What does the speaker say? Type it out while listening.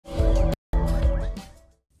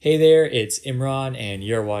Hey there, it's Imran and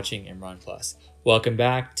you're watching Imran Plus. Welcome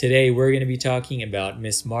back. Today we're going to be talking about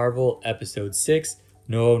Miss Marvel episode 6,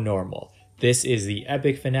 No Normal. This is the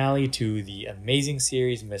epic finale to the amazing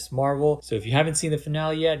series Miss Marvel. So if you haven't seen the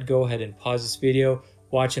finale yet, go ahead and pause this video,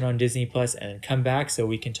 watch it on Disney Plus, and then come back so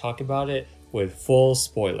we can talk about it with full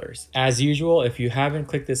spoilers. As usual, if you haven't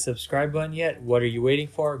clicked the subscribe button yet, what are you waiting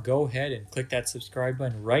for? Go ahead and click that subscribe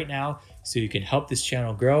button right now so you can help this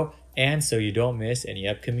channel grow and so you don't miss any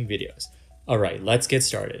upcoming videos. Alright, let's get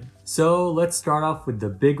started. So let's start off with the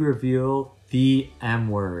big reveal, the M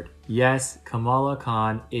word. Yes, Kamala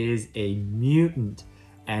Khan is a mutant,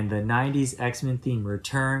 and the 90s X-Men theme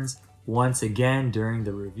returns once again during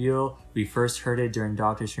the reveal. We first heard it during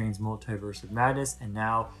Doctor Strange's Multiverse of Madness, and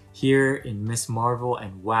now here in Miss Marvel,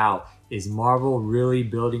 and wow, is Marvel really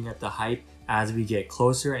building up the hype as we get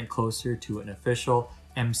closer and closer to an official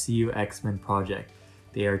MCU X-Men project.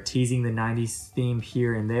 They are teasing the 90s theme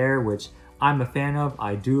here and there, which I'm a fan of.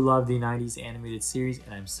 I do love the 90s animated series,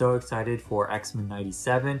 and I'm so excited for X-Men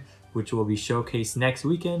 97, which will be showcased next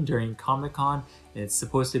weekend during Comic-Con, and it's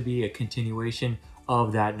supposed to be a continuation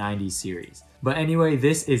of that 90s series. But anyway,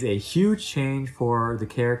 this is a huge change for the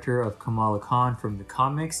character of Kamala Khan from the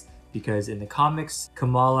comics, because in the comics,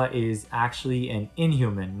 Kamala is actually an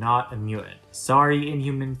Inhuman, not a mutant. Sorry,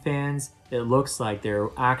 Inhuman fans, it looks like there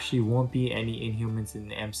actually won't be any Inhumans in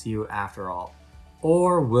the MCU after all.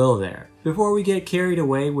 Or will there? Before we get carried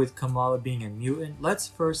away with Kamala being a mutant, let's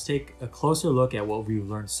first take a closer look at what we've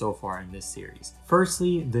learned so far in this series.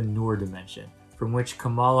 Firstly, the Noor dimension, from which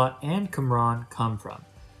Kamala and Kamran come from.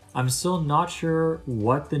 I'm still not sure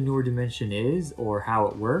what the Noor dimension is or how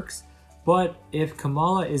it works, but if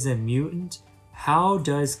Kamala is a mutant, how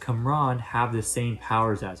does Kamran have the same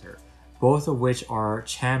powers as her? Both of which are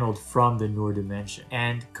channeled from the Noor dimension.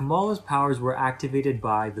 And Kamala's powers were activated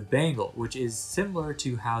by the bangle, which is similar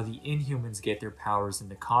to how the Inhumans get their powers in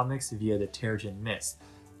the comics via the Terrigen Mist,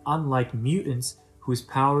 unlike mutants whose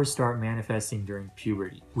powers start manifesting during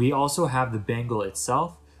puberty. We also have the bangle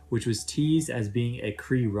itself, which was teased as being a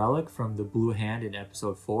Kree relic from the Blue Hand in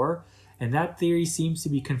episode 4, and that theory seems to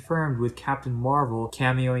be confirmed with Captain Marvel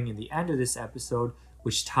cameoing in the end of this episode,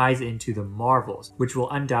 which ties into the Marvels, which will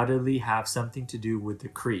undoubtedly have something to do with the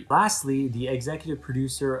Kree. Lastly, the executive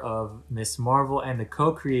producer of Miss Marvel and the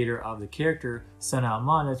co-creator of the character, Sana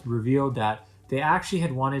Amanat, revealed that they actually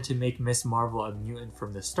had wanted to make Miss Marvel a mutant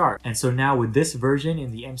from the start. And so now with this version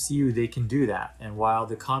in the MCU, they can do that. And while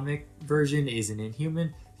the comic version is an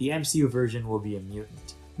Inhuman, the MCU version will be a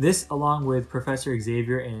mutant. This, along with Professor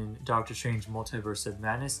Xavier in Doctor Strange Multiverse of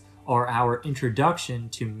Madness, are our introduction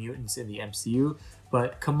to mutants in the MCU,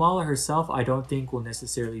 but Kamala herself I don't think will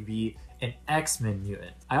necessarily be an X-Men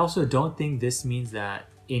mutant. I also don't think this means that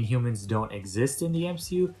Inhumans don't exist in the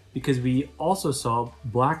MCU, because we also saw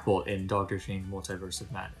Black Bolt in Doctor Strange Multiverse of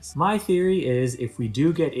Madness. My theory is if we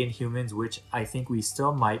do get Inhumans, which I think we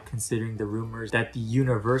still might considering the rumors that the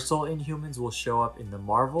Universal Inhumans will show up in the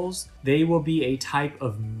Marvels, they will be a type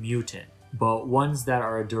of mutant, but ones that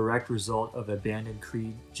are a direct result of abandoned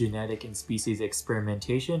Kree genetic and species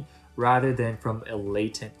experimentation rather than from a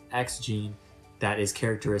latent X gene that is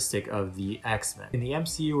characteristic of the X-Men. In the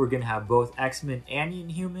MCU, we're going to have both X-Men and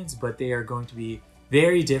Inhumans, but they are going to be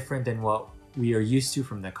very different than what we are used to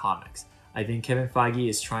from the comics. I think Kevin Feige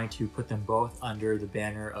is trying to put them both under the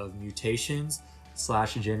banner of mutations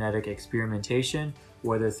 / genetic experimentation,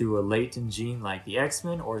 whether through a latent gene like the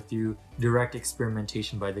X-Men or through direct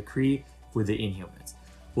experimentation by the Kree with the Inhumans.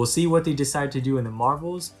 We'll see what they decide to do in the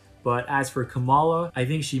Marvels. But as for Kamala, I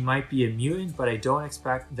think she might be a mutant, but I don't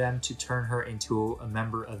expect them to turn her into a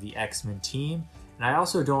member of the X-Men team. And I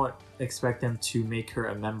also don't expect them to make her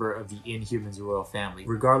a member of the Inhumans royal family,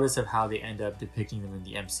 regardless of how they end up depicting them in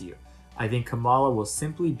the MCU. I think Kamala will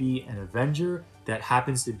simply be an Avenger that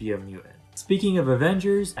happens to be a mutant. Speaking of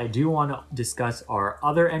Avengers, I do want to discuss our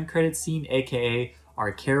other end credit scene, aka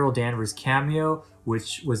our Carol Danvers cameo,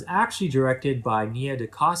 which was actually directed by Nia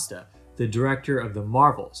DaCosta, the director of the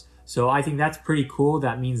Marvels. So I think that's pretty cool.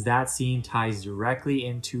 That means that scene ties directly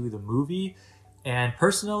into the movie. And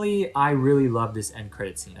personally, I really love this end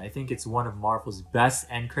credit scene. I think it's one of Marvel's best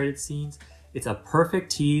end credit scenes. It's a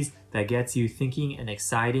perfect tease that gets you thinking and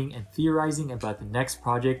exciting and theorizing about the next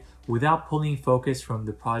project without pulling focus from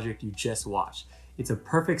the project you just watched. It's a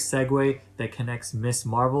perfect segue that connects Miss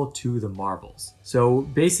Marvel to the Marvels. So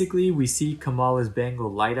basically, we see Kamala's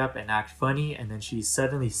bangle light up and act funny, and then she's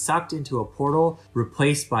suddenly sucked into a portal,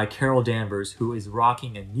 replaced by Carol Danvers, who is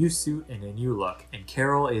rocking a new suit and a new look. And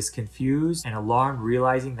Carol is confused and alarmed,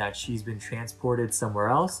 realizing that she's been transported somewhere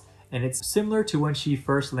else. And it's similar to when she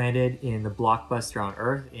first landed in the blockbuster on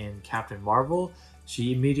Earth in Captain Marvel,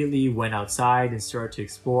 she immediately went outside and started to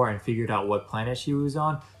explore and figured out what planet she was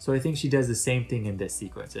on. So I think she does the same thing in this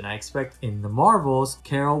sequence. And I expect in the Marvels,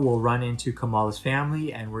 Carol will run into Kamala's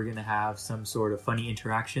family and we're gonna have some sort of funny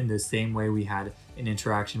interaction the same way we had an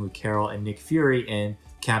interaction with Carol and Nick Fury in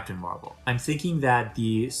Captain Marvel. I'm thinking that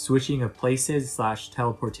the switching of places /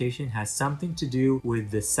 teleportation has something to do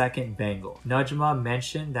with the second bangle. Najma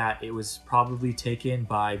mentioned that it was probably taken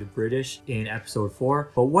by the British in episode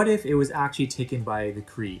 4, but what if it was actually taken by the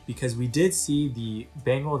Kree? Because we did see the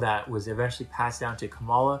bangle that was eventually passed down to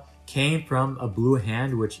Kamala came from a blue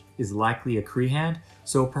hand, which is likely a Kree hand.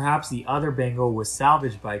 So perhaps the other bangle was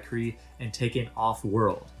salvaged by Kree and taken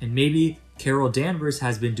off-world. And maybe Carol Danvers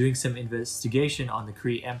has been doing some investigation on the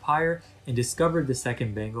Kree Empire and discovered the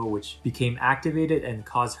second bangle, which became activated and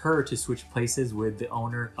caused her to switch places with the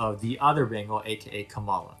owner of the other bangle, aka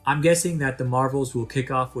Kamala. I'm guessing that the Marvels will kick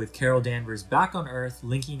off with Carol Danvers back on Earth,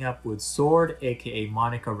 linking up with Sword, aka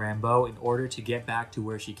Monica Rambeau, in order to get back to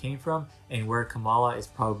where she came from and where Kamala is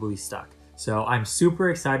probably stuck. So I'm super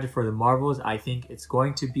excited for the Marvels. I think it's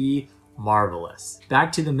going to be marvelous.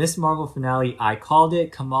 Back to the Miss Marvel finale, I called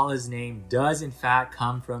it. Kamala's name does in fact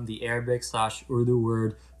come from the Arabic / Urdu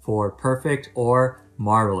word for perfect or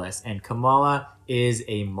marvelous, and Kamala is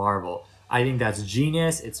a marvel. I think that's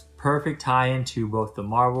genius. It's perfect tie-in to both the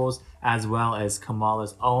Marvels as well as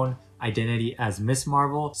Kamala's own identity as Miss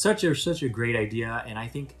Marvel. Such a great idea, and I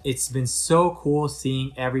think it's been so cool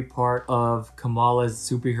seeing every part of Kamala's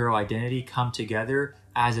superhero identity come together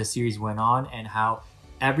as the series went on, and how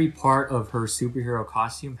every part of her superhero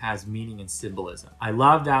costume has meaning and symbolism. I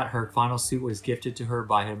love that her final suit was gifted to her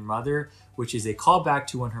by her mother, which is a callback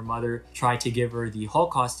to when her mother tried to give her the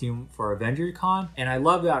Hulk costume for AvengerCon. And I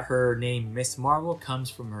love that her name Miss Marvel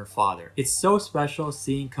comes from her father. It's so special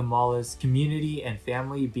seeing Kamala's community and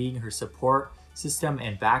family being her support system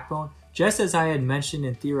and backbone, just as I had mentioned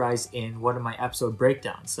and theorized in one of my episode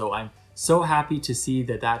breakdowns. So I'm so happy to see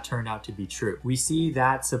that that turned out to be true. We see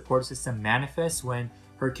that support system manifest when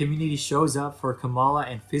her community shows up for Kamala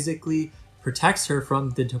and physically protects her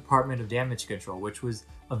from the Department of Damage Control, which was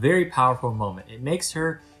a very powerful moment. It makes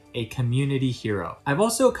her a community hero. I've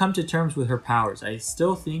also come to terms with her powers. I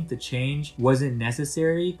still think the change wasn't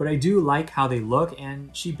necessary, but I do like how they look,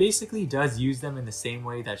 and she basically does use them in the same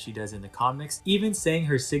way that she does in the comics, even saying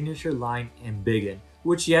her signature line, "Embiggen,"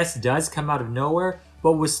 which yes, does come out of nowhere,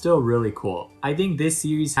 but was still really cool. I think this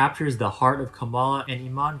series captures the heart of Kamala, and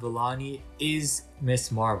Iman Vellani is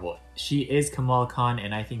Miss Marvel. She is Kamala Khan,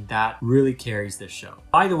 and I think that really carries the show.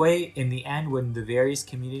 By the way, in the end, when the various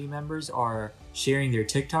community members are sharing their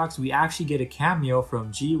TikToks, we actually get a cameo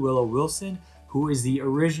from G. Willow Wilson, who is the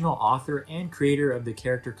original author and creator of the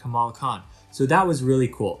character Kamala Khan. So that was really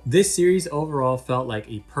cool. This series overall felt like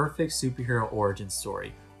a perfect superhero origin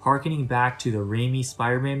story, harkening back to the Raimi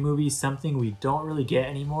Spider-Man movie, something we don't really get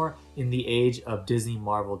anymore in the age of Disney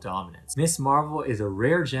Marvel dominance. Miss Marvel is a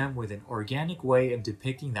rare gem with an organic way of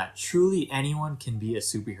depicting that truly anyone can be a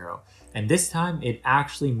superhero, and this time it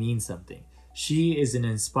actually means something. She is an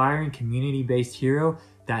inspiring community-based hero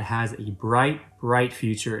that has a bright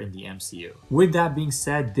future in the MCU. With that being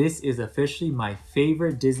said, this is officially my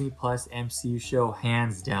favorite Disney Plus MCU show,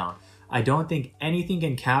 hands down. I don't think anything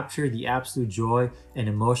can capture the absolute joy and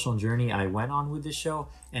emotional journey I went on with this show,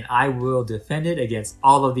 and I will defend it against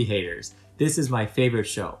all of the haters. This is my favorite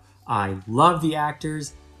show. I love the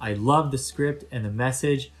actors, I love the script and the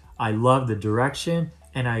message, I love the direction,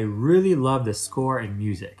 and I really love the score and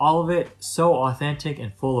music. All of it so authentic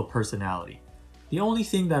and full of personality. The only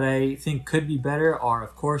thing that I think could be better are,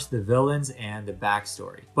 of course, the villains and the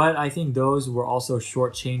backstory. But I think those were also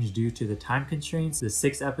shortchanged due to the time constraints, the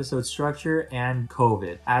 6-episode structure, and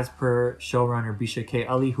COVID, as per showrunner Bisha K.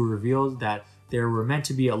 Ali, who revealed that there were meant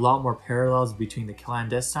to be a lot more parallels between the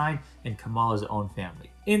clandestine and Kamala's own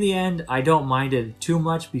family. In the end, I don't mind it too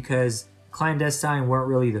much because clandestine weren't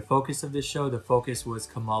really the focus of this show. The focus was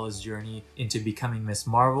Kamala's journey into becoming Miss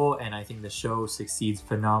Marvel, and I think the show succeeds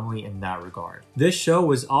phenomenally in that regard. This show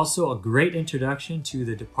was also a great introduction to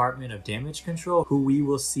the Department of Damage Control, who we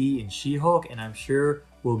will see in She-Hulk, and I'm sure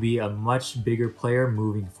will be a much bigger player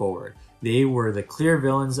moving forward. They were the clear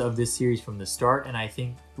villains of this series from the start, and I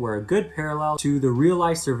think were a good parallel to the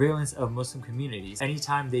real-life surveillance of Muslim communities.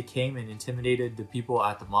 Anytime they came and intimidated the people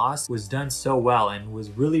at the mosque was done so well and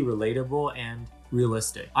was really relatable and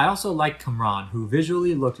realistic. I also liked Kamran, who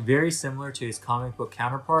visually looked very similar to his comic book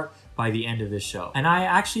counterpart by the end of this show. And I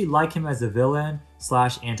actually like him as a villain /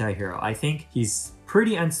 anti-hero. I think he's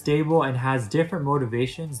pretty unstable and has different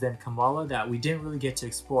motivations than Kamala that we didn't really get to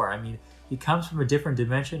explore. I mean, he comes from a different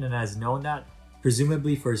dimension and has known that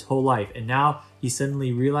presumably for his whole life, and now he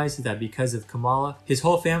suddenly realizes that because of Kamala, his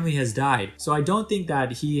whole family has died. So I don't think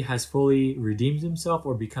that he has fully redeemed himself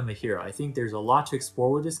or become a hero. I think there's a lot to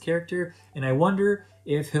explore with this character, and I wonder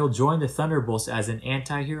if he'll join the Thunderbolts as an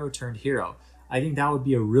anti-hero turned hero. I think that would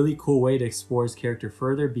be a really cool way to explore his character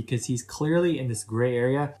further, because he's clearly in this gray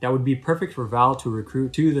area that would be perfect for Val to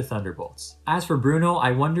recruit to the Thunderbolts. As for Bruno,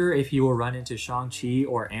 I wonder if he will run into Shang-Chi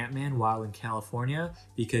or Ant-Man while in California,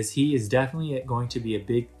 because he is definitely going to be a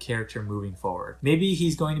big character moving forward. Maybe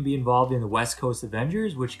he's going to be involved in the West Coast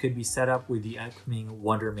Avengers, which could be set up with the upcoming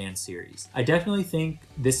Wonder Man series. I definitely think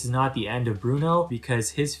this is not the end of Bruno,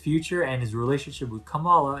 because his future and his relationship with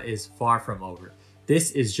Kamala is far from over.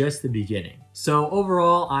 This is just the beginning. So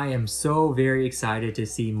overall, I am so very excited to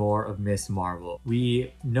see more of Ms. Marvel.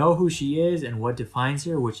 We know who she is and what defines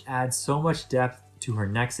her, which adds so much depth to her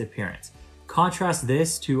next appearance. Contrast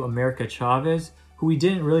this to America Chavez, who we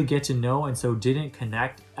didn't really get to know and so didn't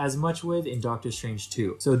connect as much with in Doctor Strange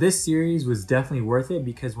 2. So this series was definitely worth it,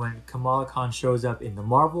 because when Kamala Khan shows up in the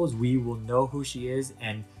Marvels, we will know who she is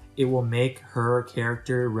and it will make her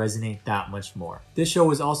character resonate that much more. This show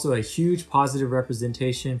was also a huge positive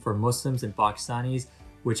representation for Muslims and Pakistanis,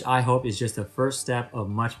 which I hope is just the first step of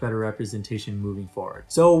much better representation moving forward.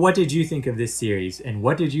 So what did you think of this series, and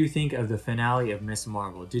what did you think of the finale of Ms.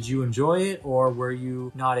 Marvel? Did you enjoy it, or were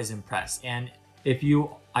you not as impressed? And if you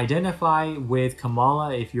identify with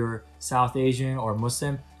Kamala, if you're South Asian or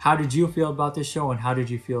Muslim, how did you feel about this show, and how did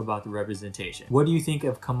you feel about the representation? What do you think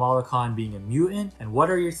of Kamala Khan being a mutant, and what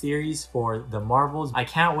are your theories for the Marvels? I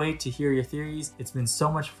can't wait to hear your theories. It's been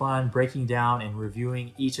so much fun breaking down and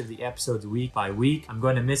reviewing each of the episodes week by week. I'm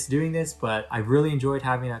going to miss doing this, but I really enjoyed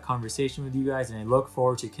having that conversation with you guys, and I look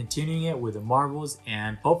forward to continuing it with the Marvels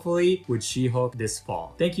and hopefully with She-Hulk this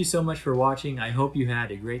fall. Thank you so much for watching. I hope you had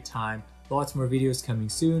a great time. Lots more videos coming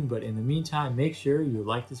soon, but in the meantime, make sure you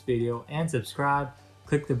like this video and subscribe.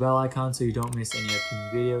 Click the bell icon so you don't miss any upcoming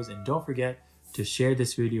videos, and don't forget to share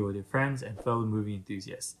this video with your friends and fellow movie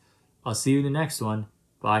enthusiasts. I'll see you in the next one.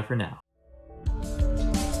 Bye for now.